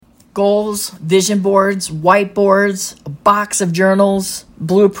goals, vision boards, whiteboards, a box of journals,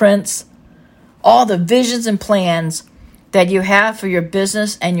 blueprints, all the visions and plans that you have for your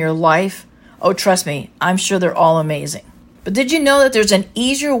business and your life. Oh, trust me, I'm sure they're all amazing. But did you know that there's an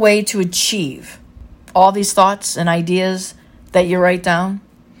easier way to achieve all these thoughts and ideas that you write down?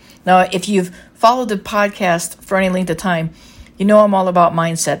 Now, if you've followed the podcast for any length of time, you know I'm all about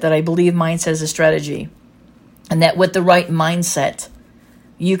mindset, that I believe mindset is a strategy, and that with the right mindset,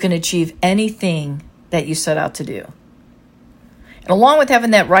 you can achieve anything that you set out to do. And along with having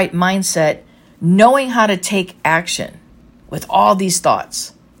that right mindset, knowing how to take action with all these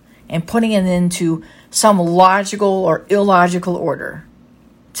thoughts and putting it into some logical or illogical order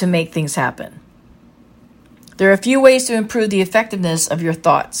to make things happen. There are a few ways to improve the effectiveness of your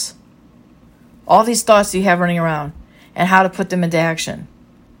thoughts. All these thoughts you have running around and how to put them into action.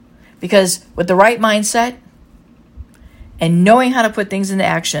 Because with the right mindset and knowing how to put things into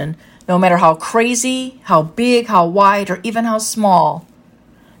action, no matter how crazy, how big, how wide, or even how small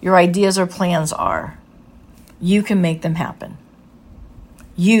your ideas or plans are, you can make them happen.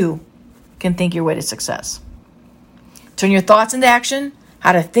 You can think your way to success. Turn your thoughts into action,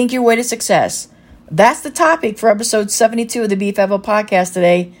 how to think your way to success. That's the topic for episode 72 of the B5O podcast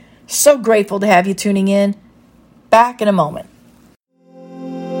today. So grateful to have you tuning in. Back in a moment.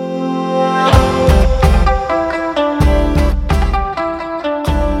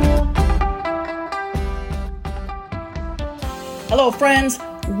 Hello, friends.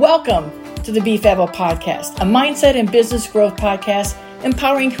 Welcome to the B5O podcast, a mindset and business growth podcast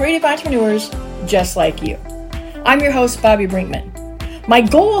empowering creative entrepreneurs just like you. I'm your host, Bobby Brinkman. My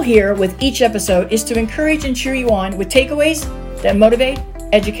goal here with each episode is to encourage and cheer you on with takeaways that motivate,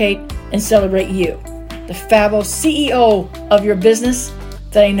 educate, and celebrate you, the Fabo CEO of your business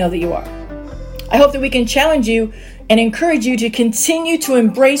that I know that you are. I hope that we can challenge you and encourage you to continue to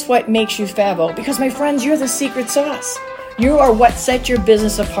embrace what makes you Fabo, because my friends, you're the secret sauce. You are what sets your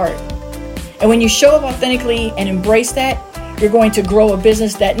business apart. And when you show up authentically and embrace that, you're going to grow a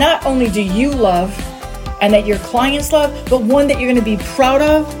business that not only do you love and that your clients love, but one that you're going to be proud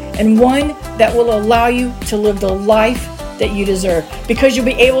of and one that will allow you to live the life that you deserve, because you'll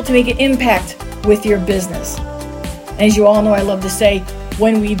be able to make an impact with your business. And as you all know, I love to say,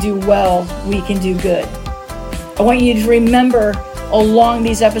 when we do well, we can do good. I want you to remember along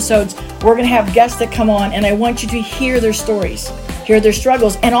these episodes, we're going to have guests that come on, and I want you to hear their stories, hear their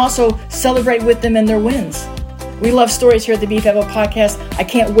struggles, and also celebrate with them and their wins. We love stories here at the B5O podcast. I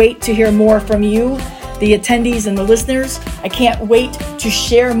can't wait to hear more from you, the attendees and the listeners. I can't wait to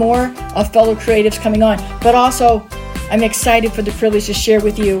share more of fellow creatives coming on. But also, I'm excited for the privilege to share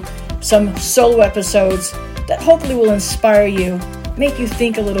with you some solo episodes that hopefully will inspire you, make you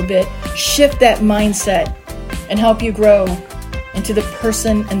think a little bit, shift that mindset, and help you grow into the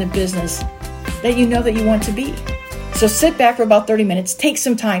person and the business that you know that you want to be. So sit back for about 30 minutes, take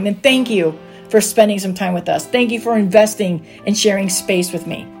some time, and thank you for spending some time with us. Thank you for investing and sharing space with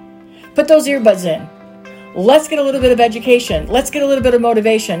me. Put those earbuds in. Let's get a little bit of education. Let's get a little bit of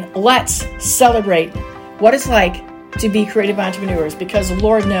motivation. Let's celebrate what it's like to be creative entrepreneurs, because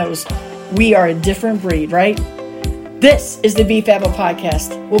Lord knows we are a different breed, right? This is the B5O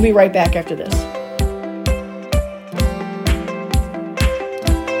podcast. We'll be right back after this.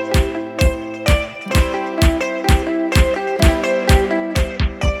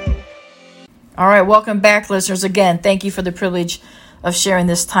 All right, welcome back, listeners. Again, thank you for the privilege of sharing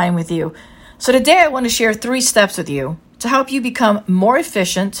this time with you. So today I want to share 3 steps with you to help you become more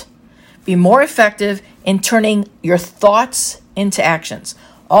efficient, be more effective in turning your thoughts into actions.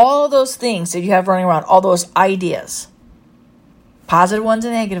 All those things that you have running around, all those ideas, positive ones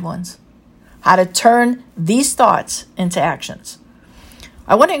and negative ones, how to turn these thoughts into actions.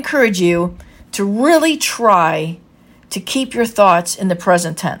 I want to encourage you to really try to keep your thoughts in the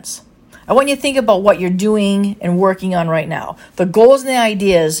present tense. I want you to think about what you're doing and working on right now, the goals and the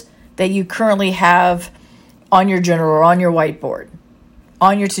ideas that you currently have on your journal or on your whiteboard,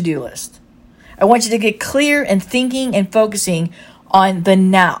 on your to-do list. I want you to get clear and thinking and focusing on the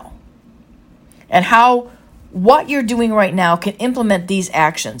now and how what you're doing right now can implement these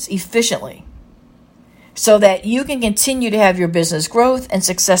actions efficiently so that you can continue to have your business growth and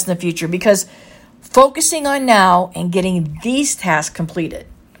success in the future, because focusing on now and getting these tasks completed,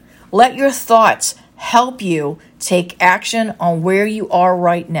 let your thoughts help you take action on where you are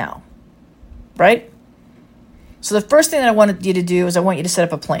right now, right? So the first thing that I wanted you to do is I want you to set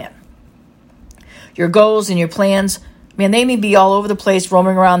up a plan. Your goals and your plans, man, they may be all over the place,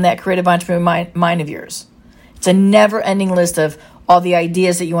 roaming around that creative entrepreneur mind of yours. It's a never-ending list of all the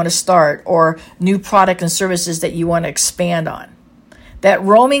ideas that you want to start or new product and services that you want to expand on. That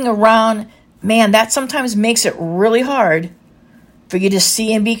roaming around, man, that sometimes makes it really hard for you to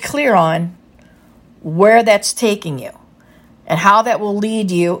see and be clear on where that's taking you and how that will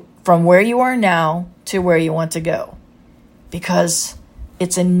lead you from where you are now to where you want to go. Because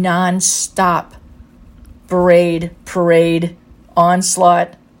it's a non-stop parade,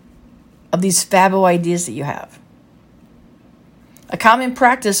 onslaught of these fabulous ideas that you have. A common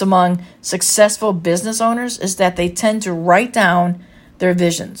practice among successful business owners is that they tend to write down their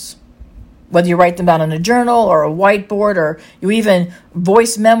visions. Whether you write them down in a journal or a whiteboard or you even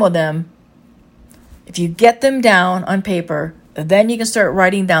voice memo them, if you get them down on paper, then you can start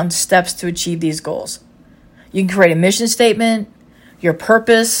writing down steps to achieve these goals. You can create a mission statement, your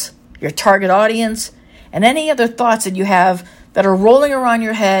purpose, your target audience, and any other thoughts that you have that are rolling around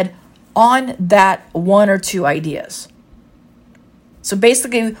your head on that one or two ideas. So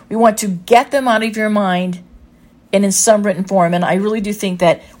basically, we want to get them out of your mind and in some written form. And I really do think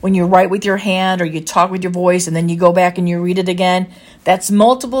that when you write with your hand or you talk with your voice and then you go back and you read it again, that's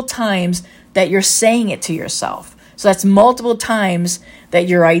multiple times that you're saying it to yourself. So that's multiple times that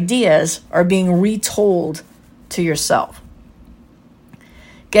your ideas are being retold to yourself.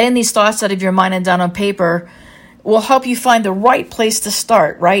 Getting these thoughts out of your mind and down on paper will help you find the right place to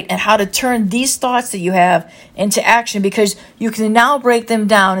start, right? And how to turn these thoughts that you have into action, because you can now break them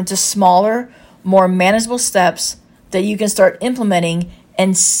down into smaller, more manageable steps that you can start implementing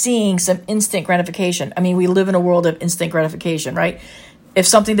and seeing some instant gratification. I mean, we live in a world of instant gratification, right? If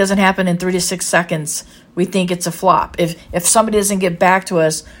something doesn't happen in 3 to 6 seconds, we think it's a flop. If somebody doesn't get back to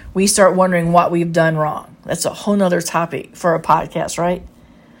us, we start wondering what we've done wrong. That's a whole nother topic for a podcast, right?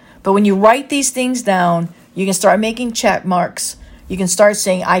 But when you write these things down, you can start making check marks. You can start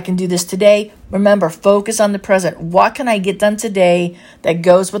saying, I can do this today. Remember, focus on the present. What can I get done today that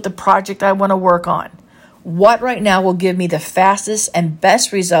goes with the project I want to work on? What right now will give me the fastest and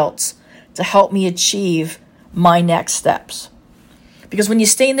best results to help me achieve my next steps? Because when you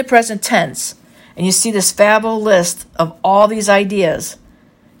stay in the present tense and you see this fabulous list of all these ideas,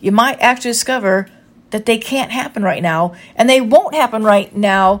 you might actually discover that they can't happen right now, and they won't happen right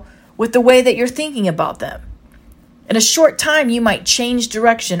now with the way that you're thinking about them. In a short time, you might change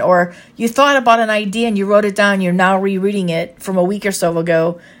direction, or you thought about an idea and you wrote it down, you're now rereading it from a week or so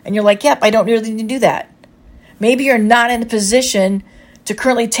ago, and you're like, yep, I don't really need to do that. Maybe you're not in a position to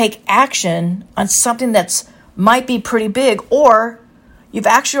currently take action on something that's might be pretty big, or you've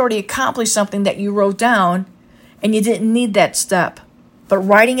actually already accomplished something that you wrote down and you didn't need that step. But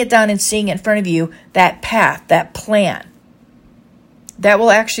writing it down and seeing it in front of you, that path, that plan, that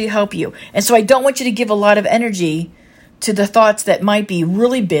will actually help you. And so I don't want you to give a lot of energy to the thoughts that might be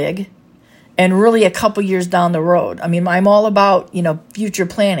really big and really a couple years down the road. I mean, I'm all about, future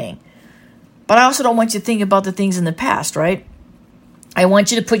planning. But I also don't want you to think about the things in the past, right? I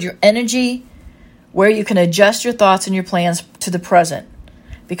want you to put your energy where you can adjust your thoughts and your plans to the present.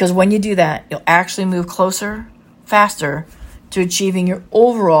 Because when you do that, you'll actually move closer, faster to achieving your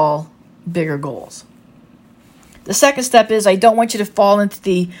overall bigger goals. The second step is I don't want you to fall into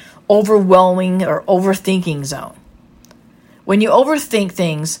the overwhelming or overthinking zone. When you overthink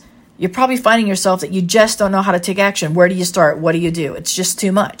things, you're probably finding yourself that you just don't know how to take action. Where do you start? What do you do? It's just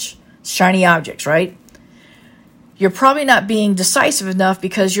too much. Shiny objects, right? You're probably not being decisive enough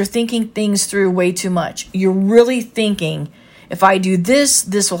because you're thinking things through way too much. You're really thinking, if I do this,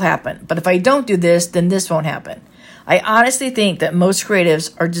 this will happen. But if I don't do this, then this won't happen. I honestly think that most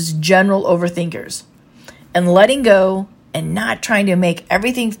creatives are just general overthinkers. And letting go and not trying to make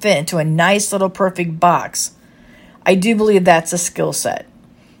everything fit into a nice little perfect box, I do believe that's a skill set.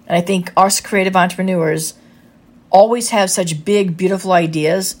 And I think us creative entrepreneurs always have such big, beautiful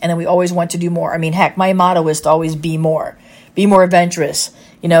ideas, and then we always want to do more. I mean, heck, my motto is to always be more. Be more adventurous,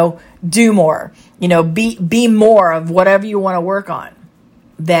 do more, be more of whatever you want to work on.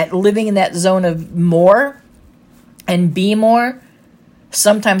 That living in that zone of more and be more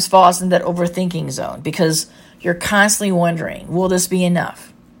sometimes falls in that overthinking zone because you're constantly wondering, will this be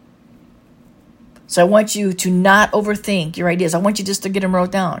enough? So I want you to not overthink your ideas. I want you just to get them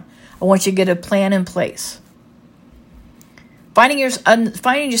wrote down. I want you to get a plan in place. Finding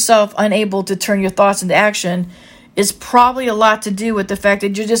yourself unable to turn your thoughts into action is probably a lot to do with the fact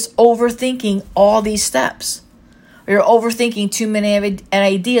that you're just overthinking all these steps. Or you're overthinking too many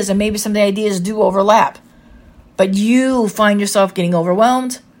ideas, and maybe some of the ideas do overlap. But you find yourself getting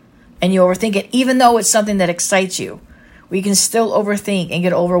overwhelmed, and you overthink it, even though it's something that excites you. We can still overthink and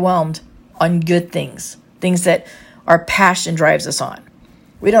get overwhelmed on good things, things that our passion drives us on.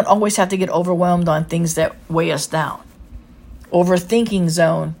 We don't always have to get overwhelmed on things that weigh us down. Overthinking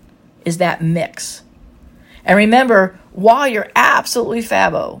zone is that mix. And remember, while you're absolutely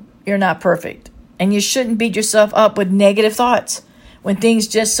fabo, you're not perfect. And you shouldn't beat yourself up with negative thoughts when things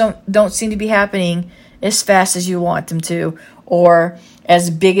just don't seem to be happening as fast as you want them to, or as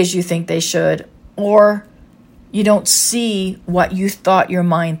big as you think they should, or you don't see what you thought your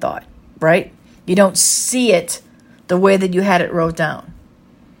mind thought, right? You don't see it the way that you had it wrote down.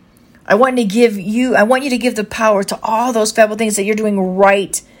 I want you to give the power to all those fabulous things that you're doing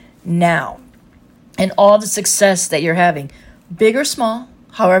right now and all the success that you're having, big or small,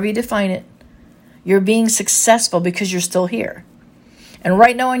 however you define it. You're being successful because you're still here. And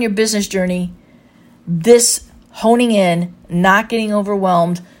right now on your business journey, this honing in, not getting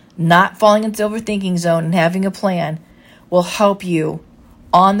overwhelmed, not falling into the overthinking zone, and having a plan will help you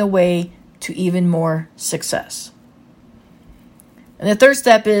on the way to even more success. And the third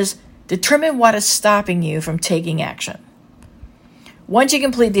step is determine what is stopping you from taking action. Once you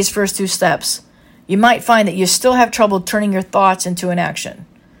complete these first two steps, you might find that you still have trouble turning your thoughts into an action.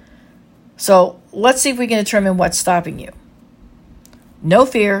 So let's see if we can determine what's stopping you. No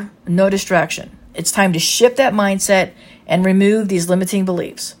fear, no distraction. It's time to shift that mindset and remove these limiting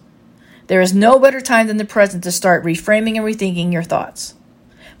beliefs. There is no better time than the present to start reframing and rethinking your thoughts.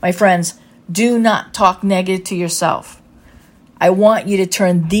 My friends, do not talk negative to yourself. I want you to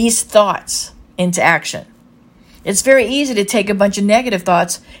turn these thoughts into action. It's very easy to take a bunch of negative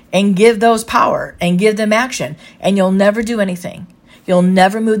thoughts and give those power and give them action, and you'll never do anything. You'll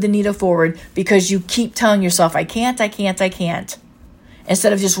never move the needle forward because you keep telling yourself, I can't.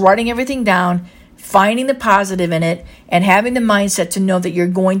 Instead of just writing everything down, finding the positive in it, and having the mindset to know that you're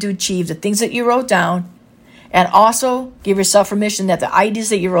going to achieve the things that you wrote down, and also give yourself permission that the ideas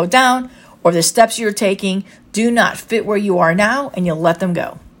that you wrote down or the steps you're taking do not fit where you are now, and you'll let them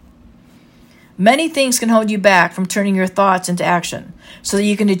go. Many things can hold you back from turning your thoughts into action so that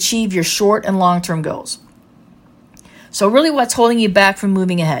you can achieve your short and long-term goals. So really, what's holding you back from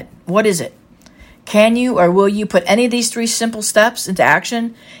moving ahead? What is it? Can you or will you put any of these three simple steps into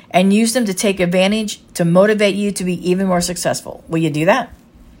action and use them to take advantage to motivate you to be even more successful? Will you do that?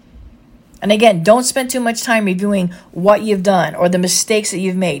 And again, don't spend too much time reviewing what you've done or the mistakes that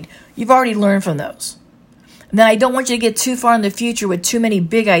you've made. You've already learned from those. And then I don't want you to get too far in the future with too many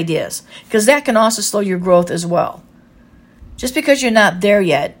big ideas, because that can also slow your growth as well. Just because you're not there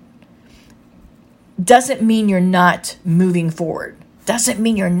yet doesn't mean you're not moving forward. Doesn't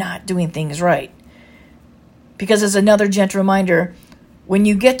mean you're not doing things right. Because as another gentle reminder, when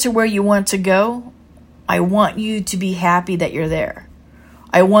you get to where you want to go, I want you to be happy that you're there.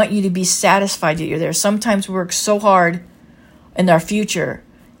 I want you to be satisfied that you're there. Sometimes we work so hard in our future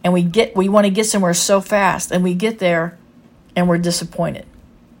and we want to get somewhere so fast, and we get there and we're disappointed.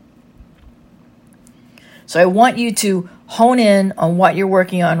 So I want you to hone in on what you're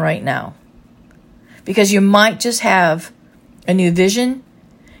working on right now. Because you might just have a new vision.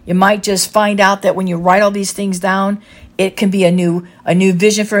 You might just find out that when you write all these things down, it can be a new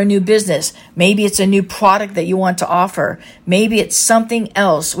vision for a new business. Maybe it's a new product that you want to offer. Maybe it's something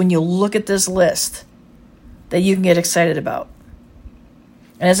else when you look at this list that you can get excited about.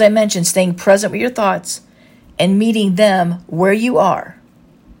 And as I mentioned, staying present with your thoughts and meeting them where you are.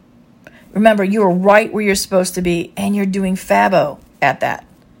 Remember, you are right where you're supposed to be, and you're doing fabo at that.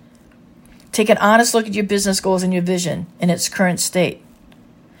 Take an honest look at your business goals and your vision in its current state.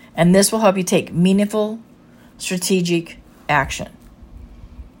 And this will help you take meaningful, strategic action.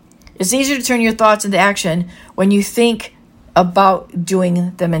 It's easier to turn your thoughts into action when you think about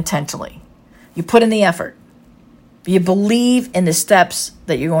doing them intentionally. You put in the effort. You believe in the steps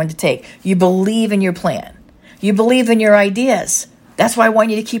that you're going to take. You believe in your plan. You believe in your ideas. That's why I want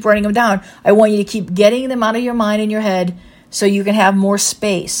you to keep writing them down. I want you to keep getting them out of your mind and your head so you can have more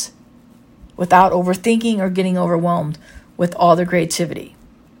space without overthinking or getting overwhelmed with all the creativity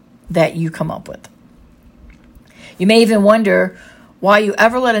that you come up with. You may even wonder why you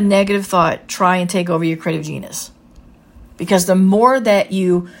ever let a negative thought try and take over your creative genius. Because the more that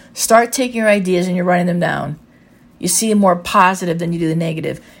you start taking your ideas and you're writing them down, you see them more positive than you do the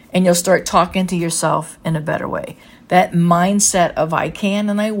negative, and you'll start talking to yourself in a better way. That mindset of I can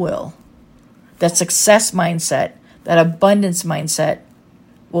and I will, that success mindset, that abundance mindset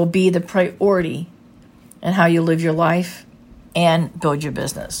will be the priority in how you live your life and build your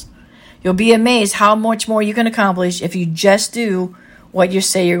business. You'll be amazed how much more you can accomplish if you just do what you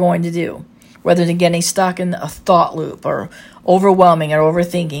say you're going to do, rather than getting stuck in a thought loop or overwhelming or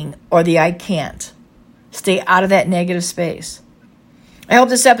overthinking or the I can't. Stay out of that negative space. I hope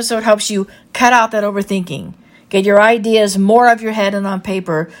this episode helps you cut out that overthinking. Get your ideas more out of your head and on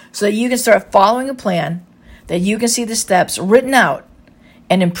paper so that you can start following a plan, that you can see the steps written out,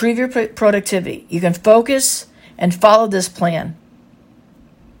 and improve your productivity. You can focus and follow this plan,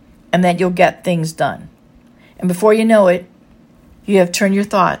 and then you'll get things done. And before you know it, you have turned your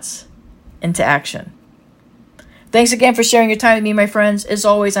thoughts into action. Thanks again for sharing your time with me, my friends. As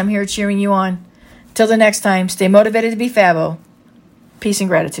always, I'm here cheering you on. Till the next time, stay motivated to be Fabo. Peace and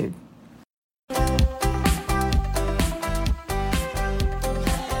gratitude.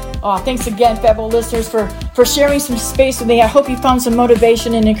 Thanks again, Fabo listeners, for sharing some space with me. I hope you found some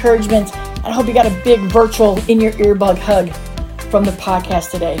motivation and encouragement. I hope you got a big virtual in-your earbud hug from the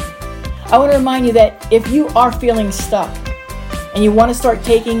podcast today. I want to remind you that if you are feeling stuck and you want to start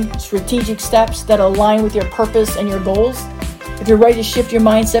taking strategic steps that align with your purpose and your goals, if you're ready to shift your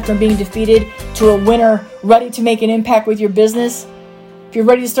mindset from being defeated to a winner, ready to make an impact with your business, if you're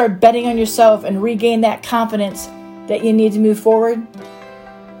ready to start betting on yourself and regain that confidence that you need to move forward,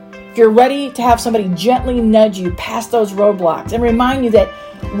 if you're ready to have somebody gently nudge you past those roadblocks and remind you that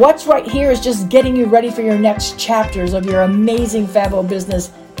what's right here is just getting you ready for your next chapters of your amazing Fabo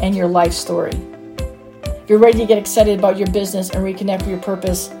business and your life story. If you're ready to get excited about your business and reconnect with your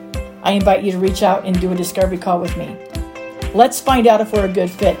purpose, I invite you to reach out and do a discovery call with me. Let's find out if we're a good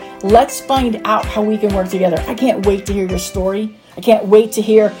fit. Let's find out how we can work together. I can't wait to hear your story. I can't wait to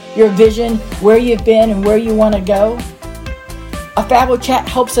hear your vision, where you've been and where you want to go. A Fabo chat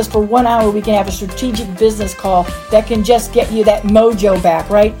helps us for 1 hour. We can have a strategic business call that can just get you that mojo back,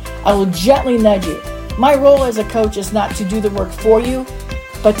 right? I will gently nudge you. My role as a coach is not to do the work for you,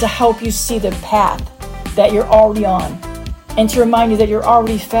 but to help you see the path that you're already on and to remind you that you're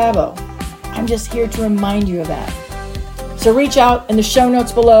already Fabo. I'm just here to remind you of that. So reach out in the show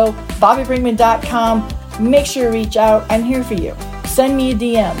notes below, BobbyBrinkman.com. Make sure you reach out. I'm here for you. Send me a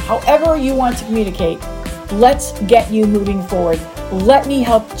DM. However you want to communicate. Let's get you moving forward. Let me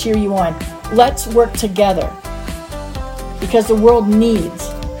help cheer you on. Let's work together because the world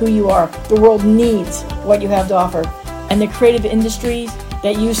needs who you are. The world needs what you have to offer. And the creative industries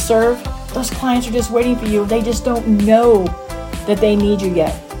that you serve, those clients are just waiting for you. They just don't know that they need you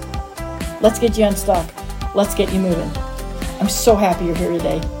yet. Let's get you unstuck. Let's get you moving. I'm so happy you're here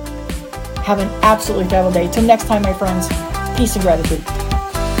today. Have an absolutely fabulous day. Till next time, my friends, peace and gratitude.